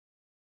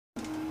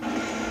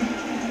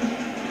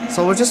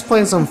So we're just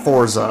playing some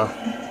Forza,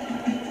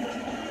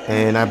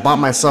 and I bought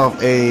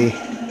myself a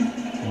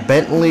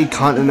Bentley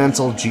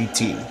Continental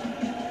GT.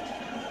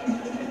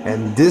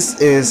 And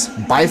this is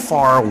by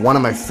far one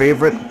of my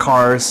favorite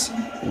cars,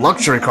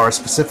 luxury cars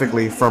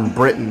specifically, from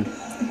Britain.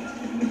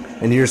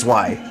 And here's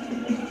why.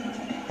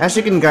 As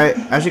you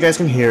guys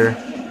can hear,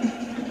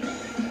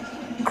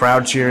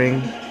 crowd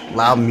cheering,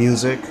 loud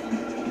music.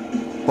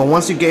 But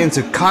once you get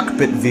into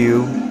cockpit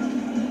view,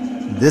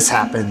 this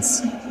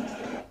happens.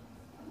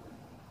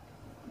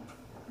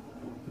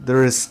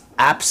 There is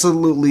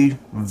absolutely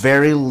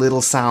very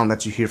little sound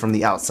that you hear from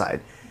the outside.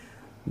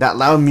 That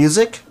loud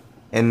music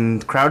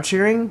and crowd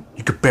cheering,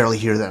 you could barely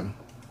hear them.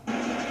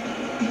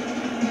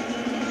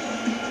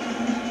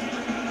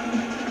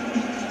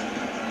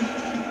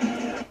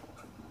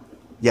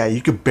 Yeah,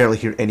 you could barely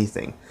hear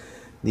anything.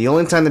 The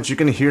only time that you're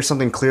going to hear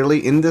something clearly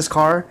in this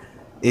car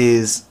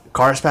is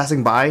cars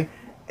passing by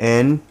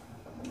and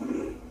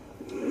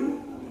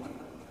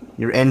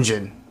your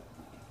engine.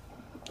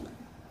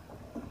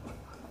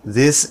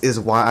 This is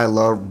why I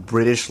love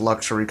British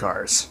luxury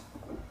cars,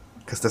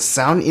 because the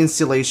sound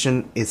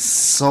insulation is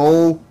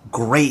so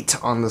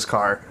great on this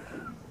car,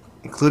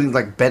 including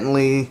like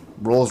Bentley,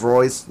 Rolls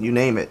Royce, you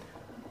name it.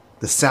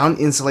 The sound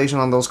insulation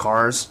on those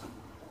cars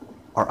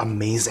are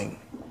amazing.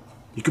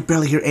 You could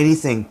barely hear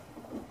anything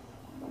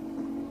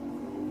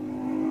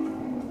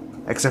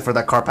except for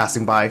that car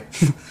passing by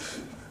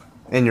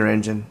and your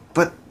engine.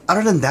 But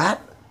other than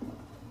that,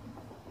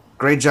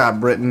 great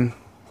job, Britain.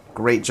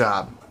 Great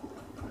job.